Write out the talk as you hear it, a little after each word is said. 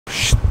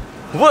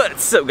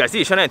What's up guys,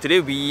 this is Shana and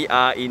today we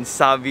are in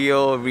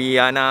Savio,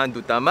 Riana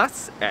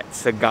Dutamas at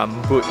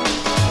Segambut.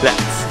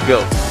 Let's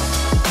go!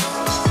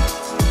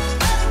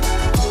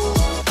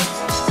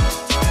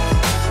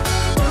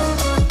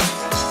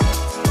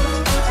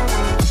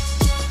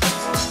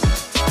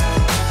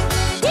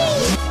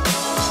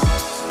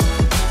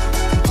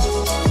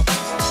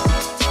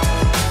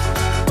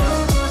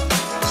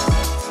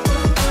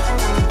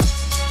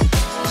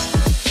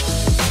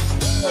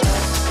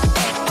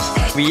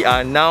 We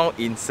are now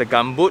in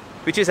Segambut,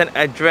 which is an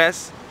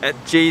address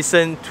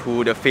adjacent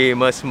to the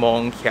famous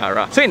North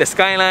Kiara. So in the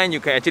skyline, you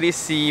can actually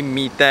see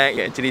Mitek, you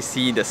can actually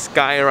see the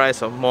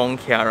skyrise of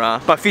North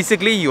Kiara. But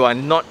physically, you are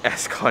not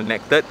as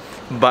connected.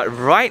 But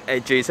right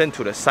adjacent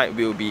to the site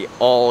will be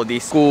all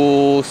these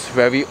schools,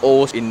 very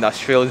old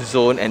industrial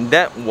zone, and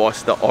that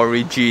was the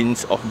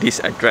origins of this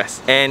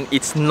address. And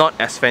it's not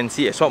as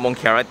fancy as what North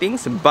Kiara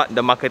thinks, but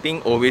the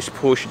marketing always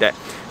push that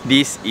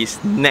this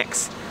is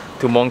next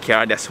to North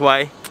Kiara. That's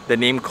why the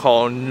name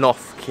called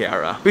North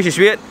Kiara, which is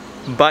weird.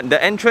 But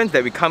the entrance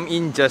that we come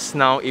in just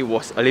now, it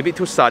was a little bit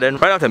too sudden.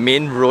 Right off the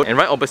main road, and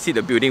right opposite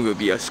the building will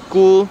be a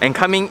school. And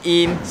coming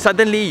in,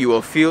 suddenly you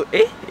will feel,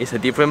 it's a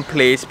different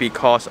place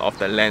because of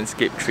the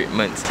landscape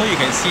treatment. So you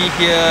can see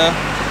here,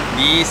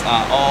 these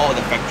are all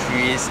the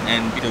factories,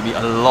 and there will be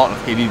a lot of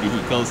heavy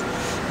vehicles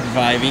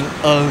driving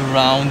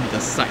around the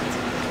site.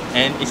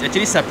 And it's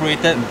actually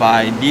separated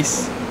by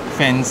this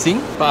fencing,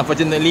 but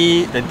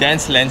unfortunately the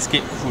dense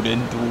landscape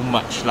couldn't do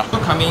much. So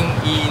coming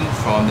in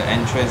from the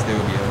entrance, there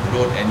will be a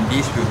road, and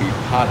this will be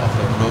part of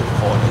the road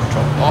for the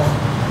drop-off.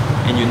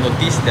 And you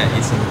notice that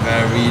it's a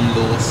very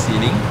low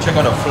ceiling. Check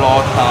out the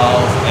floor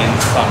tiles and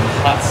some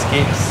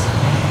hardscapes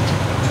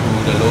to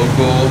the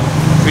logo.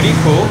 Pretty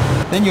cool.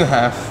 Then you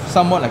have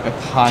somewhat like a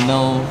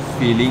tunnel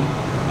feeling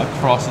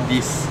across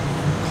this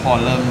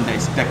column that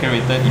is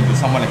decorated into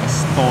somewhat like a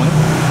stone.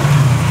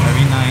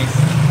 Very nice.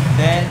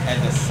 Then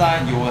at the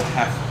side you will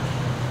have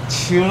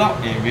chill out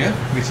area,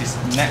 which is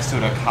next to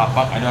the car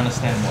park. I don't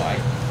understand why,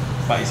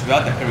 but it's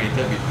well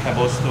decorated with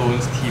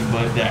cobblestones,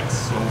 timber decks,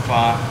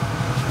 sofa.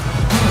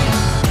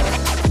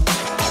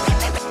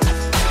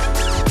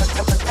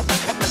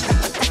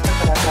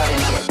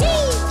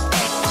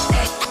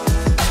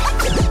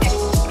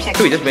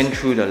 So we just went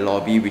through the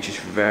lobby, which is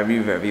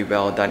very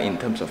well done in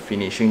terms of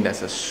finishing.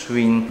 There's a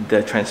swing,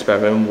 the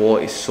transparent wall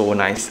is so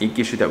nice. It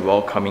gives you that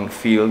welcoming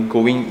feel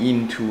going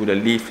into the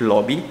lift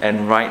lobby,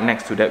 and right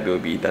next to that will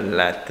be the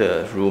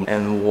letter room.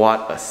 And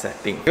what a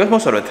setting. Because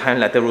most of the time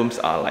letter rooms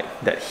are like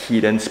that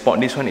hidden spot.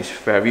 This one is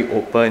very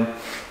open,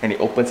 and it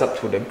opens up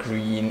to the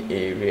green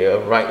area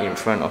right in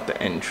front of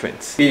the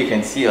entrance. Here you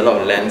can see a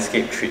lot of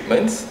landscape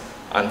treatments.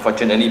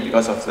 Unfortunately,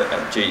 because of the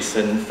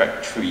adjacent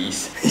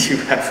factories, you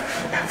have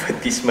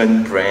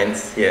advertisement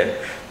brands here.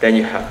 Then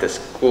you have the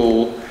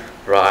school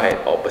right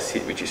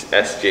opposite, which is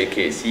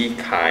SJKC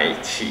Kai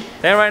Chi.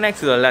 Then right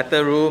next to the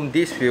letter room,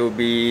 this will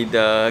be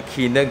the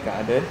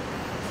kindergarten.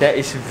 That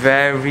is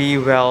very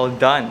well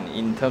done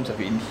in terms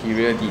of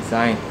interior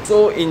design.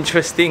 So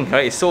interesting,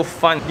 right? It's so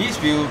fun. This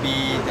will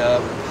be the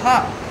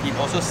park. It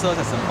also serves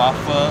as a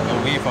buffer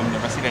away from the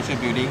residential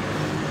building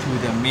to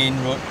the main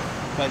road.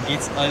 But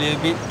it's a little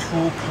bit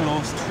too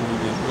close to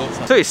the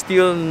road. So it's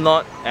still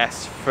not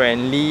as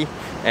friendly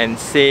and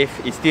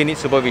safe. It still needs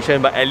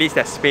supervision, but at least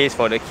there's space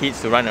for the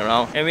kids to run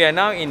around. And we are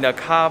now in the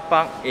car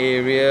park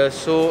area,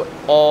 so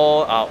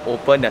all are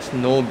open. There's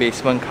no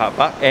basement car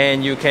park.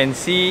 And you can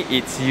see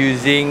it's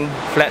using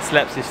flat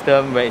slab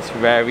system where it's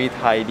very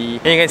tidy.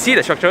 And you can see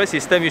the structural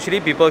system.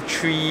 Usually people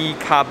 3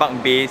 car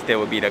park bays, there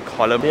will be the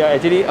column. They are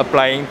actually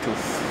applying to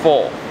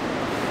 4.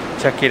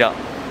 Check it out.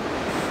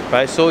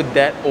 Right, so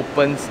that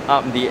opens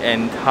up the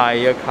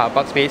entire car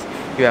park space.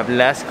 You have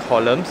less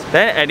columns.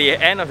 Then at the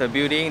end of the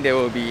building, there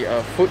will be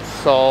a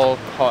futsal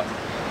court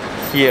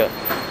here.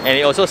 And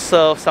it also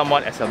serves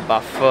somewhat as a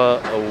buffer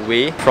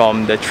away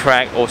from the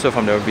track, also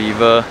from the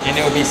river. And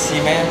there will be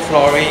cement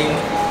flooring,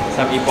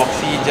 some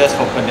epoxy just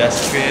for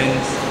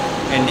pedestrians.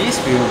 And this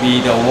will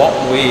be the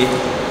walkway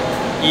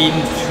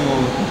into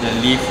the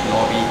lift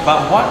lobby.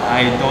 But what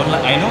I don't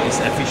like, I know it's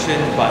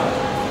efficient, but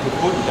to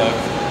put the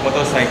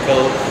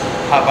motorcycle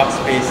car park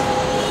space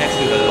next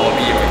to the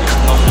lobby, right? It's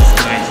not as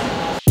nice.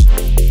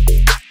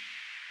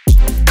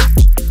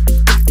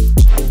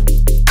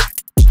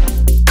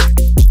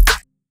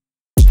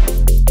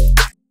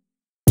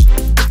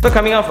 So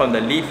coming out from the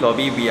lift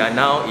lobby, we are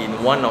now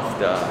in one of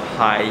the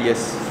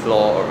highest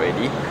floor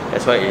already.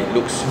 That's why it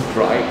looks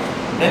bright.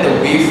 Then the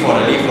width for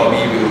the lift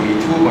lobby will be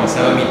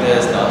 2.7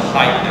 meters, the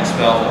height as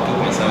well for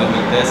 2.7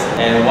 meters.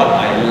 And what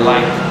I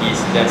like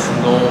is there's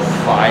no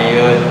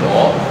fire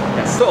door.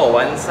 So on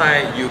one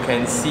side, you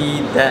can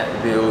see that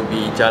will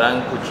be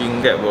Jalan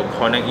Kuching that will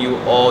connect you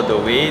all the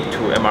way to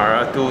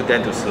MRR2,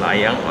 then to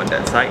Selayang on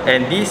that side.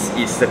 And this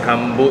is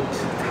Segambut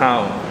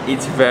town.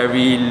 It's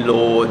very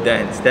low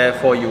dense,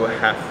 therefore you will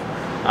have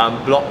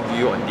block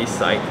view on this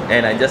side.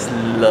 And I just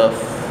love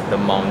the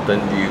mountain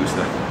views.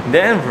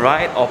 Then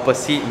right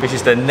opposite, which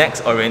is the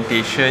next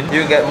orientation,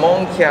 you get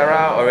North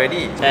Kiara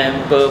already.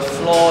 And per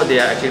floor,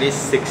 there are actually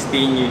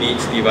 16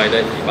 units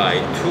divided by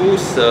 2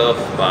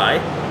 served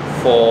by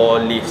 4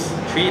 lifts.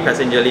 3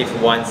 passenger lift,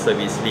 1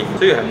 service lift.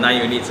 So you have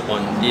 9 units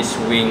on this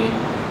wing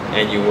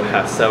and you will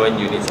have 7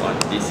 units on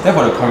this.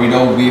 Therefore the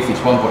corridor width is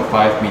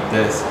 1.5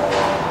 meters.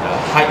 The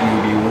height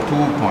will be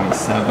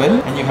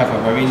 2.7 and you have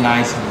a very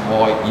nice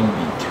void in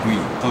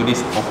between. So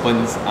this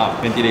opens up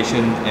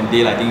ventilation and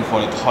daylighting for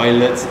the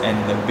toilets and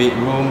the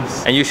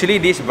bedrooms. And usually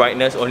this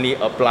brightness only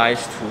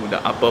applies to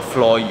the upper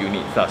floor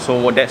units.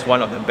 So that's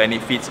one of the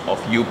benefits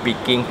of you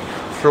picking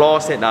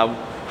floors that are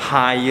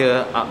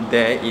higher up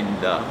there in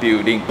the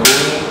building. Going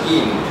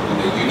into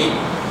the unit,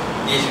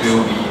 this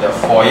will be the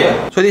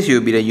foyer. So this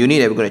will be the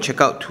unit that we're going to check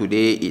out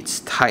today.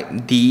 It's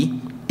type D,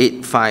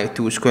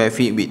 852 square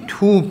feet with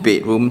 2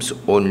 bedrooms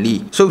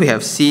only. So we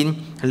have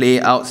seen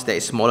layouts that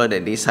is smaller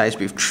than this size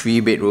with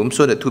 3 bedrooms.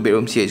 So the 2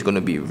 bedrooms here is going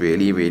to be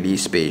really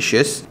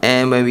spacious.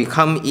 And when we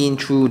come in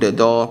through the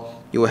door,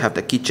 you will have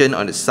the kitchen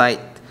on the side.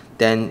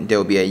 Then there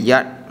will be a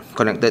yard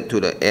connected to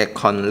the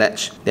aircon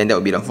latch. Then that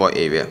will be the void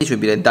area. This will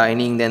be the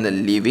dining, then the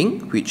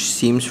living, which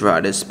seems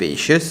rather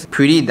spacious.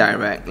 Pretty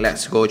direct.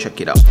 Let's go check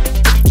it out.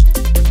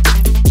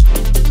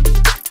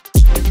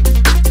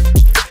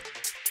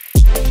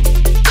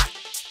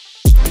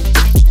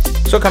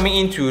 So coming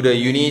into the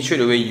unit,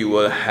 straight away you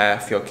will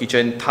have your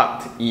kitchen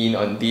tucked in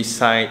on this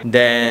side.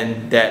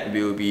 Then that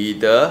will be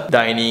the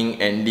dining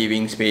and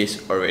living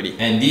space already.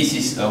 And this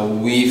is a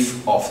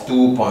width of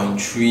 2.3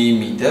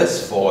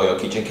 meters for your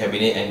kitchen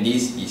cabinet, and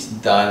this is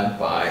done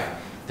by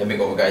the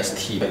makeover guys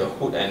team. The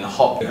hood and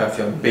hob, you have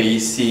your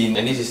basin,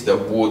 and this is the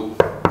wood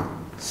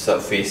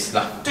surface.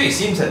 So it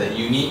seems that the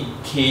unit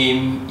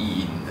came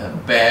in a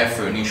bare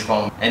furnished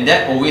form, and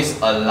that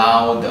always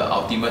allows the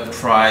ultimate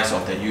price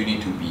of the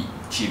unit to be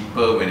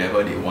cheaper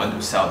whenever they want to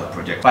sell the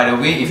project. By the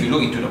way, if you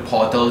look into the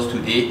portals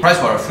today, price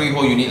for a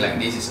freehold unit like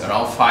this is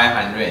around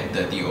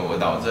 530 over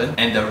 1,000,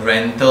 and the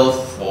rental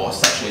for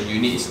such a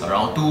unit is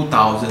around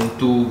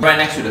 2,002. Right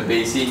next to the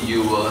basin,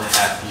 you will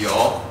have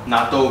your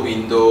NATO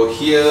window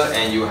here,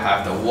 and you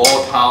have the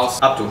wall tiles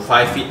up to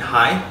 5 feet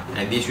high,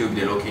 and this will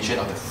be the location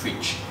of the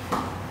fridge.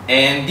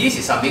 And this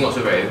is something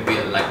also very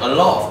weird, like a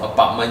lot of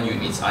apartment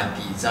units are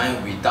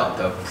designed without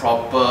the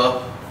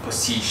proper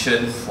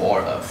position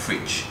for a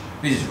fridge.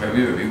 This is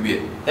very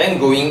weird. Then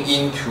going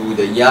into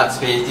the yard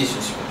space, this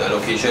is the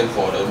location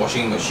for the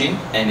washing machine,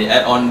 and they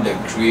add on the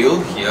grill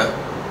here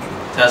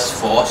just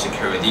for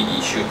security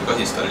issue because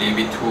it's a little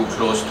bit too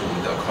close to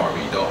the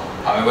corridor.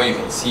 However, you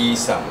can see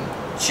some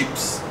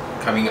chips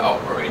coming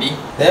out already.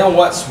 Then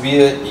what's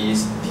weird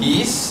is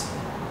this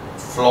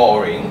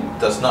flooring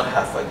does not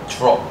have a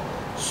drop.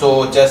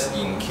 So just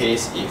in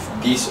case if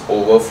this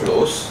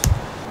overflows,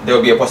 there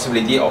will be a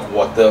possibility of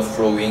water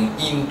flowing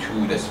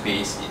into the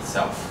space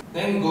itself.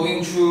 Then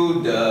going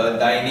through the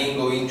dining,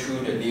 going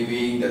through the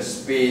living, the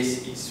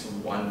space is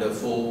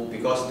wonderful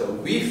because the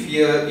width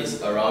here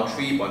is around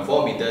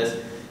 3.4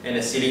 meters and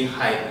the ceiling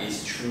height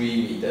is 3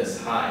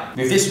 meters high.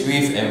 With this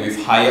width and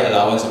with higher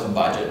allowance of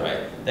budget, right,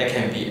 there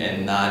can be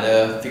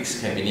another fixed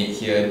cabinet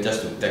here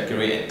just to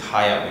decorate and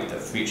tie up with the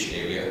fridge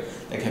area.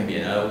 There can be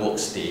another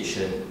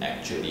workstation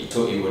actually.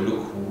 So it will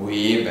look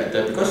way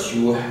better because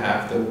you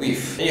have the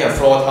width. Then you have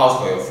floor tiles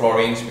for your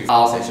floorings with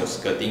tiles as your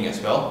skirting as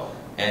well.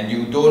 And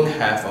you don't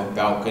have a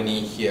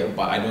balcony here,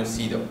 but I don't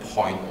see the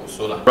point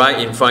also. Right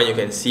in front, you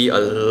can see a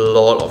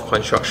lot of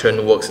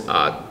construction works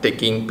are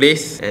taking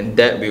place, and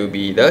that will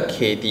be the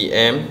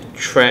KTM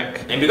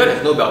track. And because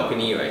there's no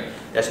balcony, right,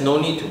 there's no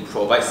need to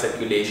provide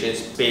circulation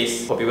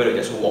space for people to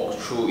just walk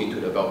through into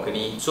the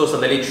balcony. So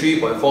certainly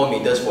 3.4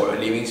 meters for a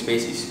living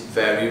space is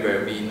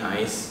very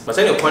nice. But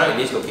I need to point out in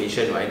this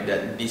location, right,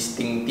 that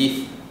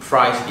distinctive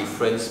price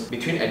difference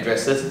between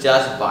addresses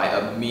just by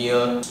a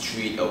mere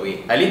street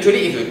away. Like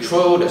literally, if you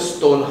throw the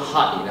stone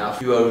hard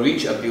enough, you will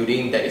reach a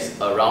building that is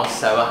around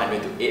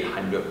 700 to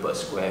 800 per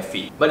square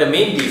feet. But the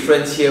main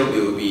difference here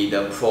will be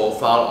the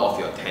profile of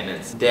your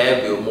tenants.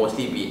 There will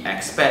mostly be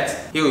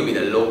expats. Here will be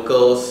the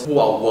locals who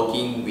are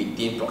working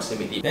within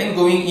proximity. Then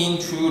going in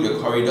through the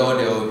corridor,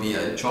 there will be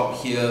a drop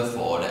here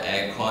for the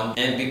aircon.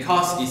 And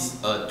because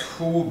it's a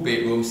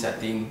 2-bedroom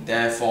setting,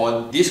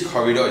 therefore this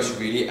corridor is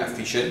really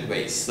efficient where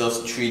it serves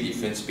 3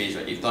 different spaces.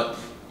 Right? If not,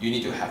 you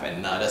need to have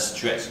another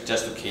stretch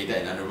just to cater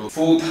another room.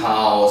 Full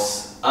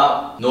tiles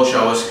up, no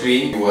shower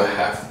screen. You will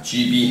have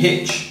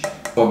GBH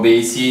for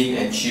basin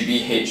and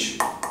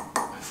GBH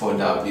for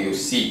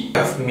WC.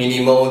 You have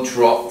minimal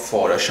drop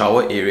for the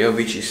shower area,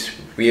 which is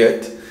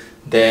weird.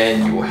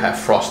 Then you will have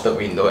frosted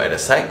window at the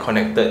side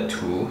connected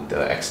to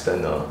the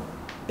external.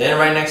 Then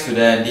right next to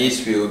that,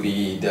 this will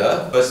be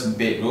the first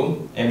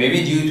bedroom, and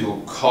maybe due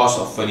to cost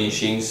of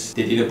furnishings,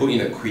 they didn't put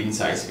in a queen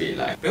size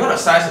bed. Because the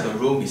size of the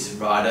room is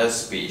rather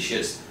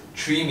spacious,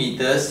 3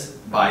 meters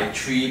by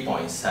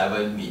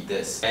 3.7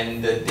 meters,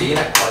 and the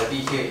daylight quality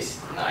here is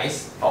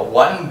nice. But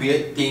one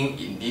weird thing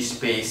in this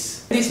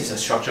space, this is a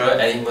structural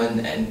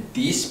element, and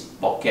this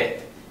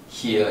pocket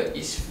here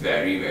is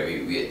very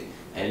weird.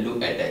 And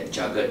look at that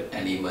jagged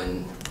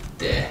element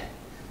there.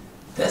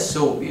 That's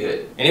so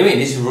weird. Anyway, in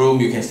this room,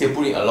 you can still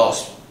put in a lot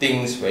of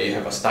things where you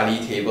have a study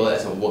table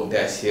as a work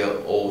desk here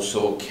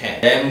also can.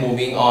 Then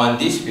moving on,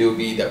 this will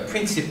be the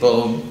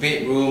principal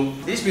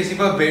bedroom. This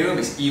principal bedroom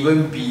is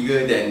even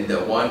bigger than the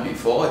one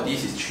before.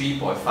 This is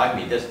 3.5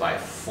 meters by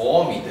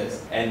 4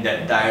 meters. And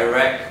that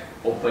direct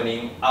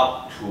opening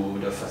out to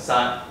the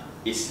facade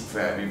is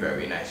very,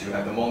 very nice. You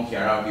have the North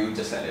Kiara view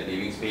just like the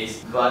living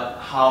space. But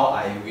how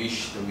I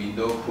wish the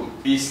window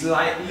could be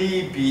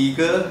slightly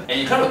bigger.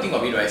 And you kind of think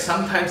of it, right?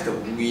 Sometimes the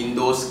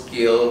window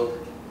scale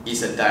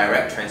is a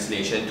direct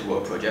translation to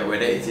a project,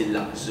 whether is it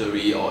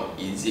luxury or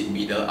is it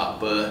middle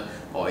upper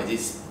or is it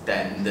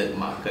standard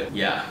market.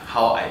 Yeah,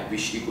 how I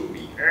wish it could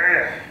be.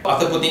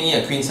 After putting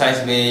in a queen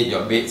size bed,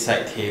 your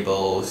bedside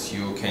tables,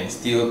 you can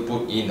still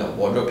put in a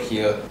wardrobe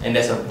here, and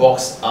there's a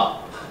box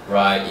up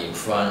right in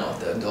front of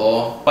the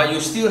door, but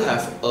you still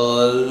have a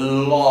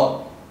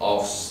lot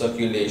of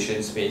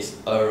circulation space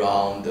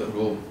around the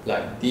room.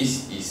 Like,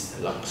 this is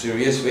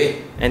luxurious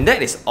way, and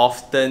that is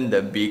often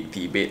the big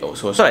debate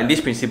also. So like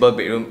this principal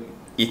bedroom,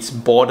 it's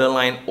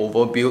borderline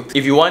overbuilt.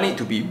 If you want it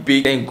to be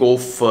big, then go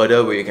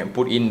further where you can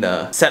put in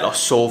the set of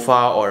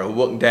sofa or a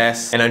work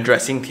desk and a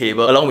dressing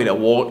table along with a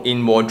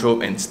walk-in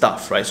wardrobe and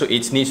stuff, right? So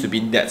it needs to be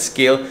that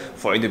scale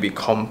for it to be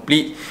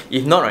complete.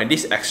 If not, right,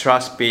 this extra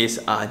space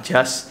are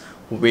just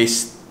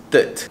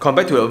wasted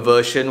compared to a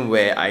version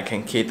where I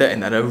can cater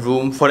another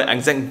room for the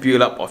exact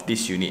build up of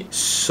this unit.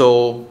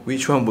 So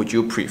which one would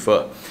you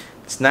prefer?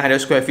 It's 900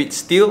 square feet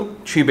still,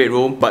 3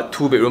 bedroom, but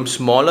 2 bedrooms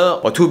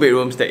smaller, or 2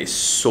 bedrooms that is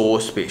so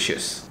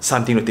spacious.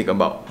 Something to think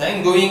about.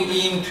 Then going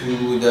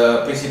into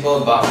the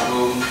principal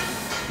bathroom,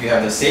 we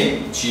have the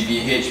same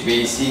GBH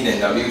basin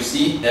and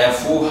WC. Then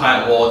full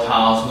height wall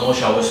tiles, no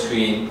shower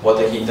screen,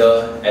 water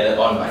heater added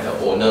on by the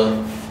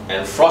owner,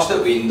 and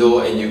frosted window,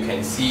 and you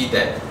can see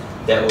that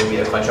that will be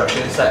the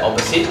construction site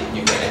opposite.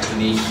 You can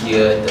actually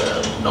hear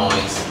the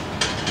noise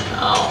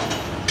now.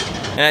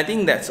 And I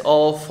think that's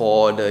all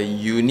for the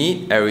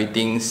unit.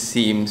 Everything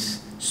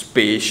seems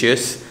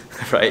spacious,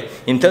 right?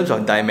 In terms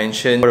of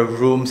dimension, for the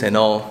rooms and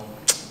all,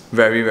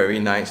 very, very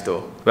nice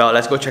though. Well,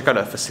 let's go check out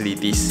the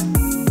facilities.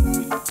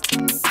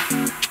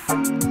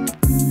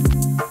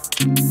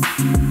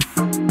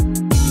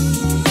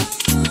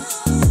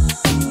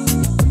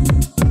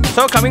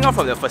 So coming out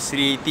from the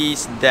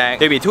facilities deck,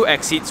 there will be 2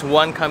 exits,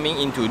 one coming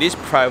into this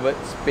private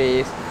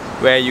space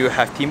where you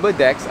have timber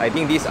decks. I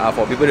think these are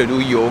for people to do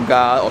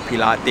yoga or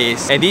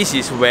pilates, and this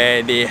is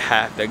where they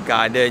have the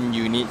garden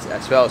units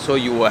as well, so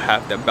you will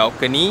have the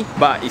balcony.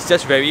 But it's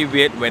just very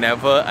weird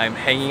whenever I'm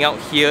hanging out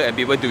here and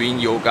people doing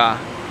yoga.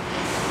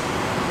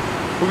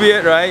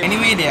 Weird, right?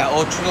 Anyway, there are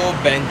also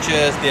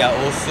benches, there are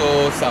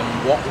also some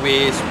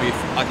walkways with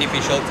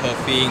artificial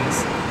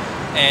turfings,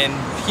 and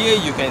here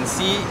you can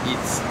see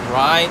it's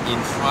right in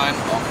front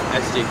of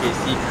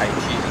SJKC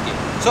Kaichi again.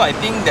 So I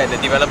think that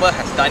the developer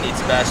has done its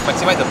best to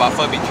maximize the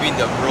buffer between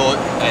the road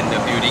and the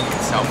building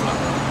itself.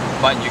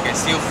 But you can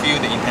still feel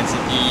the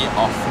intensity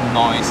of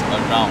noise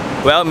around.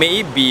 Well,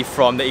 may it be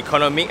from the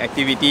economic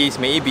activities,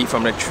 may it be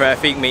from the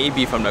traffic, may it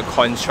be from the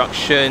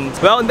construction.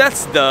 Well,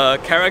 that's the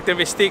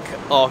characteristic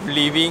of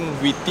living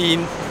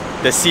within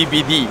the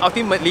CBD.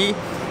 Ultimately,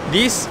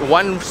 this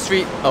one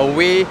street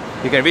away,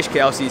 you can reach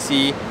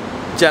KLCC,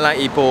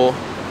 Jalan Ipoh,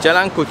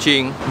 Jalan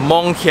Kuching,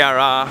 North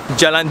Kiara,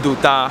 Jalan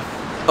Duta.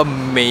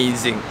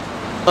 Amazing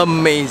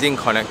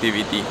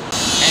connectivity.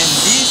 And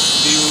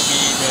this will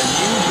be the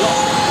new block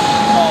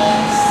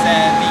called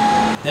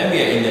Savio. Then we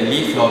are in the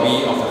lift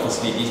lobby of the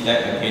facilities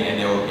deck again, and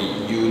there will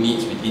be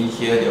units within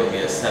here. There will be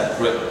a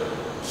separate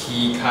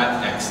key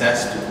card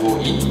access to go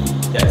in.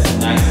 That's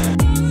nice.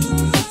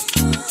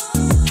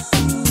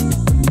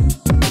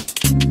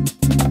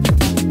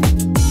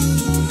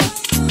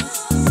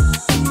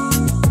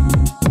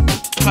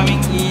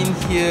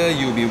 Here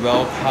you'll be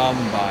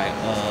welcomed by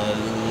a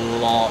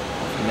lot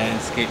of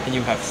landscape, and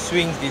you have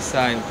swings this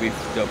side with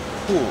the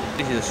pool.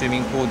 This is a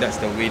swimming pool, that's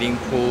the wading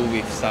pool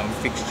with some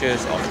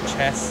fixtures of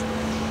chairs.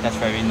 That's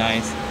very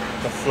nice.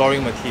 The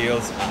flooring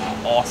materials are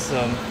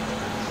awesome,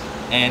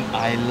 and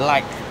I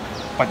like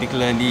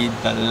particularly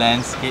the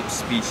landscape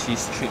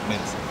species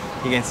treatments.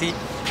 You can see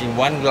in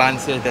one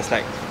glance here there's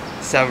like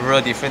several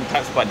different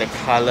types, but the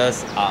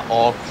colors are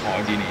all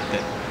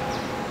coordinated.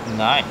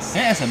 Nice.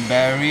 And as a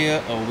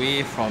barrier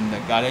away from the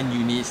garden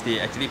units, they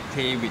actually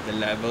play with the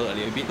level a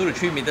little bit, 2 to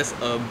 3 meters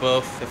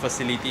above the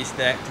facilities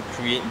deck to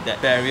create that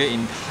barrier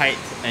in height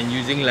and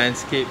using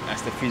landscape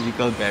as the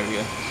physical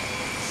barrier.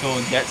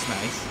 So that's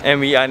nice. And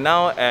we are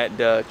now at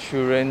the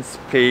children's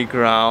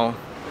playground.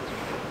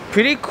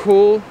 Pretty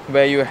cool,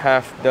 where you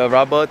have the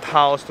rubber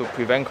tiles to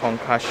prevent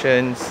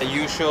concussions, the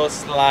usual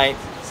slide,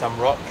 some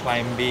rock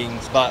climbing.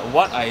 But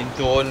what I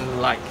don't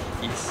like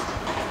is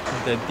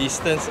the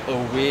distance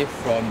away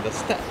from the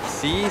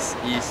steps. This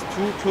is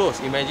too close.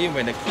 Imagine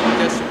when the kid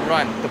just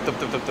run.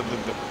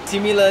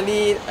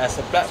 Similarly, as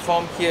a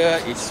platform here,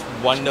 it's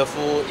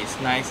wonderful, it's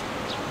nice,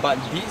 but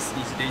this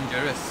is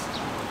dangerous.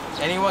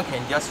 anyone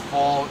can just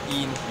fall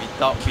in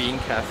without being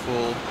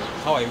careful.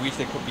 How I wish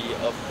there could be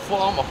a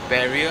form of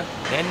barrier.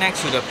 Then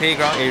next to the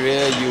playground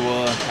area, you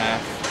will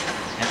have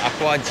an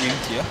aqua gym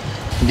here.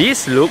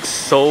 This looks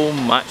so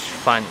much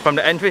fun. From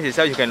the entrance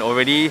itself, you can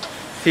already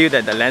feel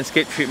that the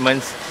landscape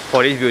treatments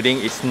for this building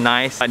is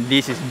nice, but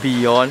this is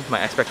beyond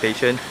my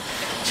expectation.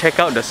 Check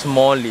out the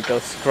small little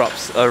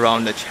scrubs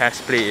around the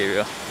chess play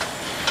area.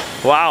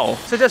 Wow!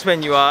 So just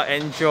when you are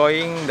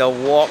enjoying the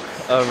walk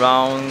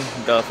around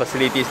the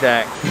facilities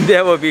deck,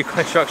 there will be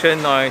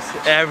construction noise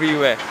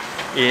everywhere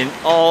in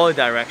all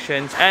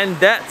directions, and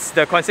that's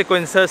the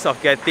consequences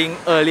of getting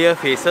earlier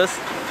phases.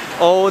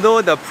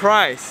 Although the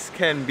price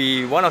can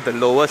be one of the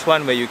lowest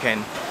one where you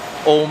can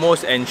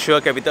almost ensure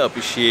capital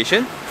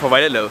appreciation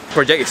provided the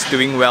project is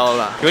doing well.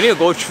 You need to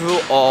go through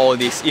all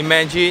this.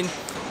 Imagine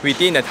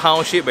within a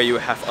township where you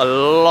have a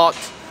lot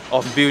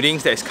of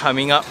buildings that is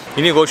coming up,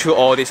 you need to go through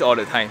all this all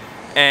the time.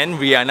 And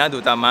Riana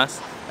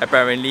Dutamas,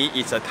 apparently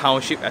it's a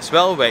township as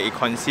well, where it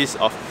consists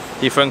of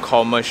different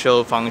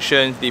commercial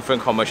functions,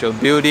 different commercial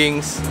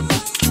buildings.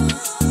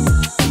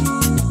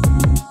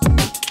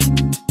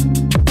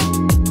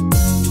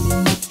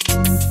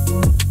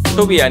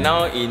 So we are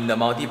now in the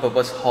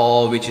multi-purpose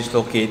hall, which is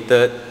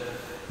located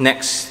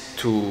next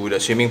to the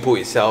swimming pool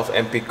itself,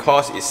 and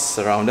because it's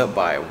surrounded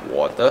by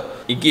water,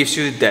 it gives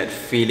you that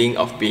feeling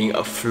of being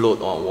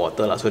afloat on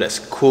water, so that's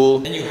cool.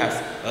 Then you have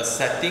a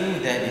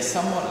setting that is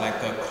somewhat like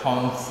a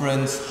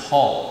conference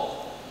hall.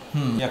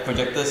 You have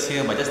projectors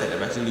here, but just that the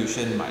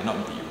resolution might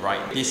not be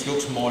right. This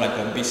looks more like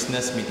a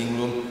business meeting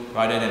room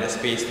rather than a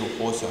space to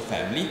host your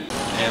family.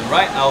 And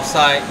right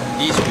outside,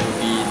 this will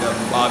be the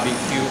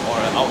barbecue or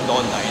an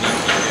outdoor dining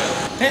area.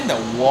 And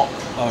the walk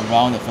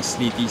around the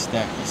facilities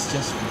deck is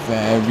just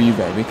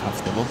very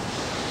comfortable,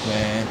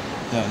 where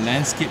the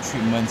landscape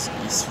treatments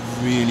is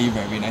really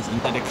very nice.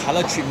 And the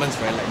color treatments,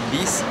 right, like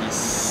this is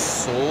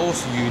so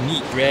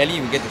unique.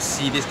 Rarely we get to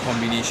see this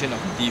combination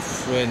of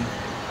different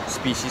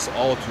species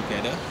all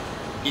together.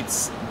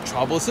 It's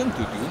troublesome to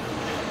do,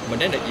 but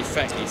then the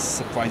effect is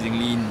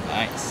surprisingly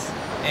nice.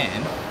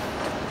 And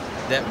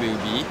that will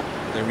be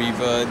the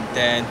river,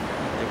 then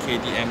the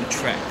KTM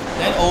track.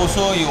 Then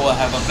also you will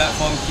have a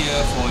platform here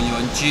for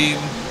your gym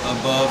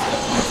above the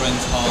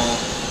conference hall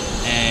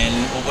and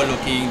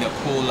overlooking the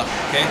pool.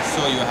 Okay,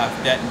 so you have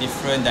that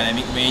different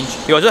dynamic range.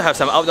 You also have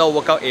some outdoor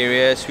workout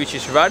areas, which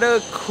is rather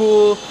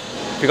cool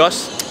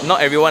because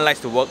not everyone likes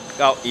to work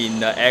out in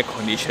the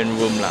air-conditioned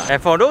room.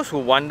 And for those who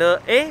wonder,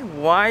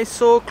 why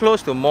so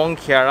close to North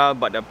Kiara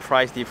but the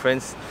price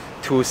difference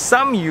to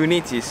some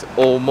units is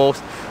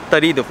almost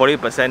 30 to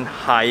 40%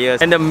 higher.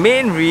 And the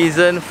main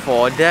reason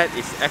for that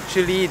is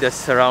actually the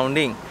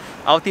surrounding.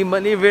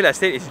 Ultimately, real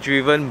estate is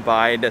driven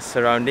by the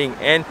surrounding,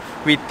 and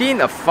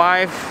within a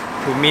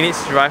 5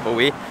 minutes drive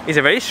away, it's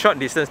a very short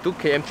distance, 2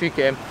 km, 3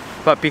 km,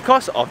 but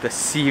because of the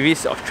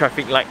series of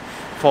traffic light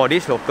for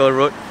this local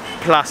road,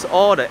 plus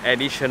all the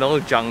additional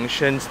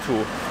junctions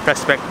to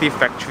prospective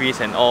factories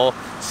and all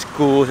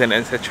schools and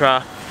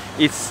etc.,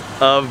 it's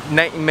a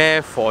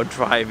nightmare for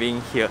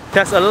driving here.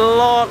 There's a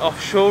lot of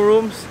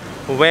showrooms,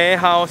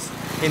 warehouse,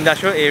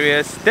 industrial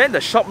areas. Then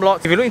the shop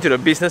lots, if you look into the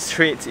business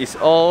trades, it's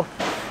all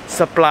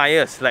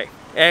suppliers like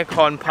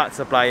aircon part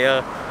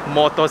supplier,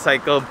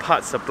 motorcycle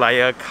part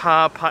supplier,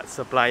 car part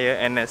supplier,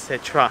 and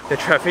etc. The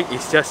traffic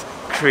is just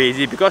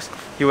crazy because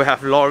you will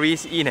have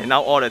lorries in and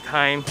out all the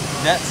time.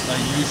 That's a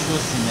usual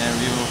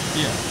scenario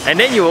here. And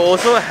then you will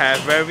also have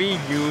very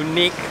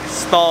unique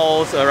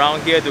stalls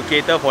around here to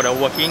cater for the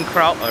working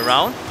crowd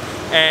around,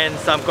 and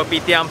some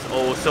kopitiams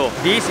also.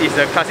 This is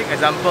a classic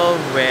example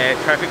where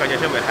traffic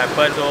congestion will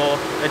happen. So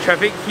the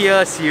traffic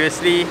here,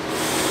 seriously,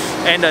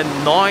 and the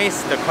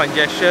noise, the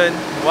congestion,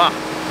 wow.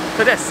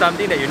 So that's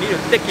something that you need to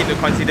take into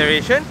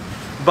consideration.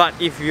 But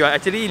if you are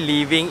actually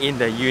living in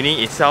the unit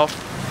itself,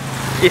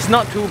 it's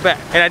not too bad.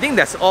 And I think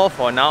that's all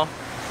for now.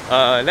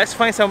 Let's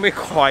find somewhere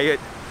quiet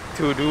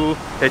to do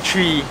the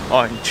 3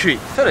 on 3.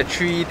 So the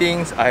 3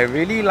 things I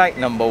really like,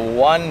 number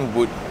 1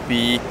 would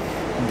be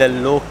the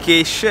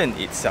location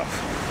itself.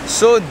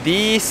 So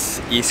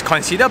this is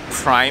considered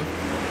prime,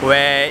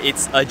 where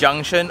it's a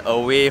junction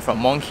away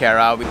from North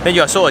Kiara. Then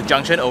you're also a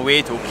junction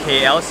away to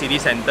KL city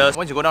centre.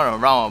 Once you go down a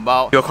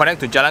roundabout, you'll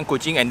connect to Jalan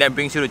Kuching, and that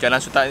brings you to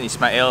Jalan Sultan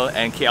Ismail,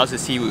 and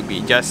KLCC will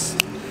be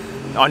just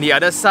on the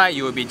other side.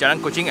 You will be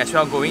Jalan Kuching as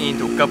well, going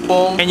into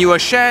Kepong, and you will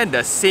share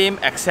the same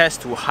access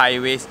to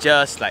highways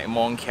just like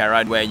North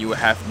Kiara, where you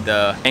have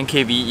the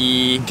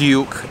NKVE,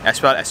 Duke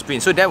as well as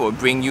Sprint. So that will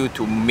bring you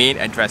to main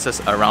addresses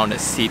around the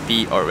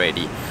city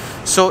already.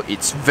 So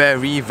it's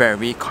very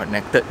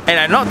connected. And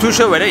I'm not too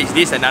sure whether is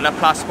this another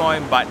plus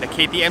point, but the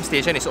KTM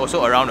station is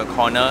also around the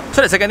corner.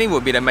 So the second thing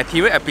would be the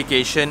material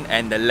application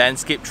and the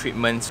landscape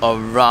treatments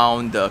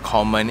around the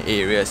common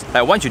areas.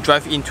 Like once you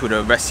drive into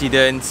the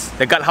residence,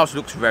 the guardhouse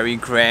looks very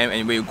grand,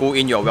 and when you go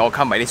in, you're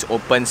welcomed by this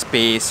open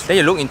space. Then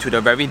you look into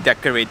the very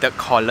decorated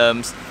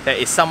columns. That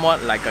is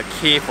somewhat like a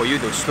cave for you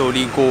to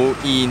slowly go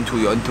into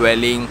your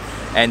dwelling.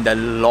 and the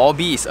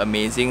lobby is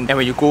amazing. And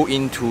when you go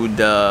into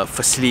the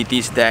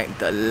facilities deck,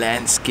 the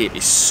landscape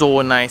is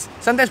so nice.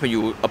 Sometimes when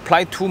you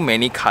apply too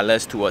many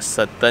colors to a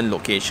certain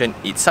location,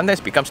 it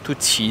sometimes becomes too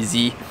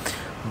cheesy.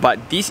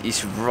 But this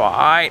is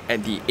right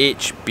at the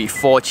edge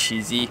before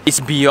cheesy. It's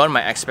beyond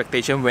my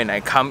expectation. When I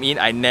come in,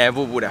 I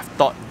never would have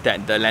thought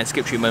that the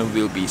landscape treatment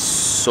will be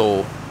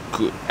so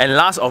good. And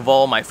last of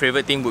all, my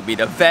favorite thing would be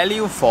the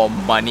value for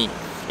money.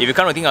 If you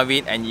come to think of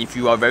it, and if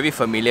you are very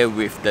familiar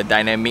with the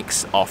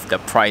dynamics of the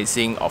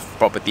pricing of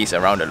properties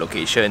around the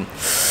location,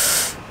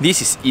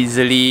 this is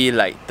easily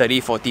like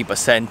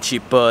 30-40%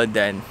 cheaper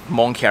than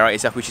North Kiara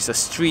itself, which is a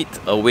street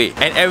away.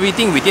 And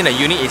everything within the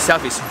unit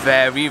itself is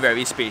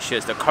very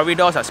spacious. The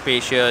corridors are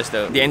spacious,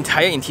 the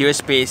entire interior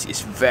space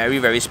is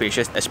very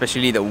spacious,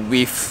 especially the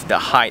width, the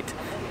height.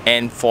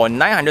 And for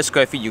 900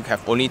 square feet, you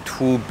have only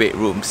 2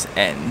 bedrooms,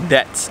 and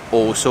that's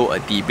also a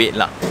debate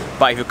lah.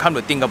 But if you come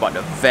to think about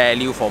the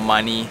value for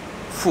money,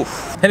 whew.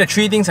 And the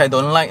 3 things I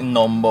don't like,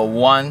 number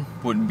 1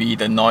 would be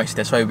the noise.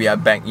 That's why we are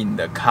back in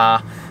the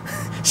car.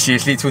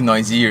 Seriously too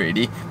noisy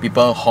already.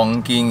 People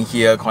honking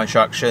here,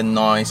 construction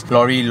noise,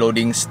 lorry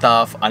loading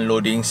stuff,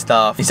 unloading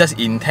stuff. It's just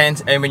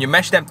intense, and when you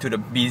match that to the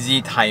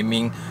busy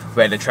timing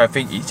where the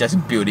traffic is just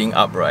building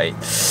up, right,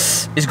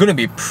 it's going to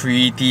be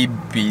pretty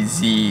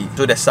busy.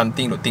 So there's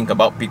something to think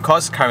about,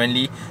 because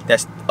currently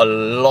there's a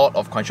lot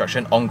of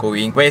construction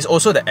ongoing, where it's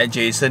also the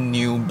adjacent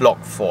new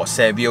block for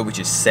Savio, which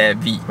is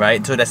Savio,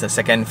 right? So that's the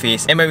second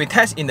phase. And when we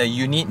test in the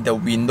unit, the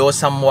window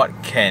somewhat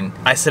can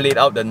isolate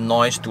out the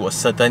noise to a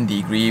certain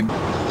degree.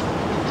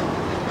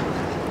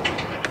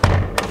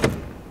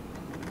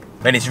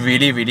 When it's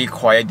really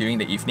quiet during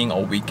the evening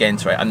or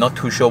weekends, right? I'm not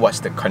too sure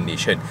what's the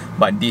condition,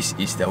 but this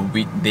is the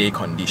weekday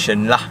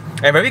condition lah.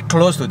 And very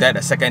close to that,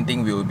 the second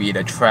thing will be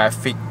the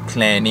traffic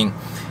planning.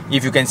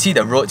 If you can see,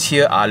 the roads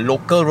here are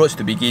local roads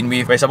to begin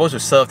with. We're supposed to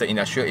serve the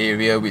industrial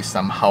area with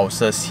some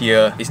houses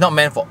here. It's not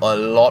meant for a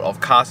lot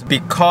of cars.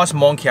 Because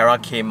North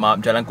Kiara came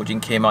up, Jalan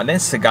Kuching came out, then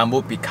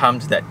Segambut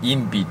becomes that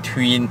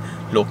in-between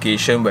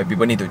location where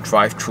people need to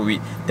drive through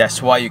it.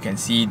 That's why you can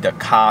see the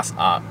cars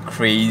are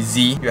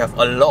crazy. You have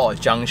a lot of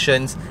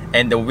junctions,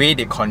 and the way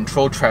they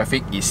control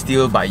traffic is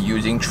still by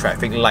using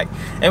traffic light.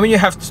 And when you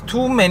have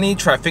too many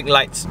traffic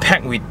lights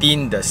packed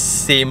within the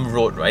same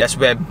road, right, that's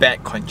where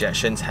bad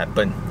congestions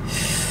happen.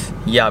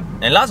 Yeah,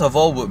 and last of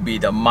all would be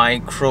the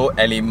micro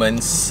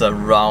elements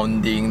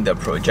surrounding the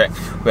project,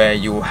 where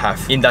you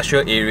have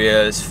industrial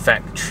areas,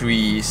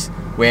 factories,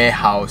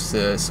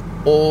 warehouses,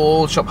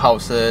 old shop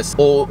houses,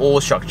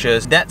 old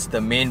structures. That's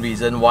the main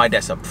reason why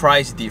there's a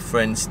price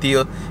difference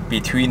still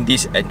between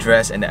this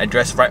address and the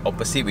address right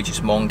opposite, which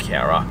is North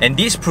Kiara. And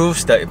this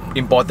proves the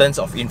importance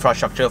of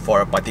infrastructure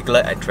for a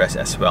particular address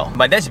as well.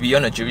 But that's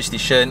beyond the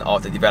jurisdiction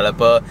of the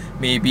developer.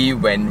 Maybe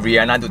when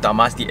Riana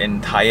Dutamas, the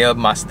entire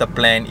master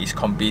plan is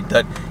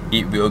completed,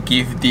 it will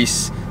give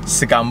this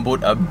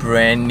Segambut a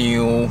brand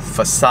new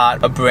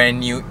facade, a brand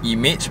new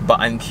image.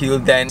 But until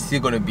then, it's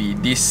still going to be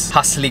this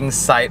hustling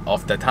side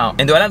of the town.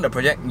 And do I like the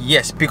project?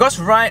 Yes, because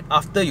right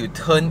after you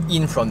turn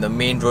in from the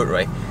main road,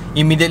 right,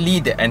 immediately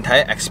the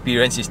entire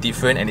experience is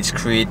different, and it's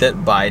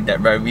created by that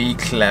very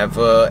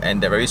clever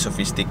and that very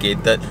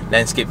sophisticated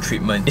landscape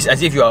treatment. It's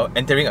as if you are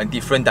entering a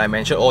different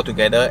dimension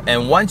altogether,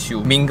 and once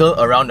you mingle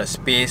around the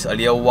space a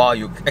little while,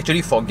 you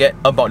actually forget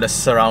about the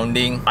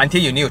surrounding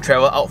until you need to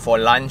travel out for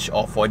lunch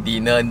or for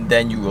dinner.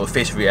 Then you will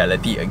face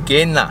reality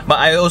again lah. But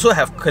I also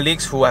have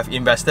colleagues who have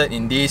invested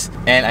in this,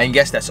 and I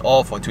guess that's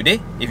all for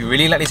today. If you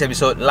really like this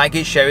episode, like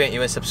it, share it, and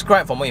even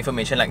subscribe for more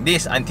information like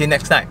this. Until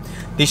next time,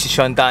 this is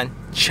Sean Tan.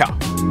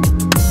 Ciao.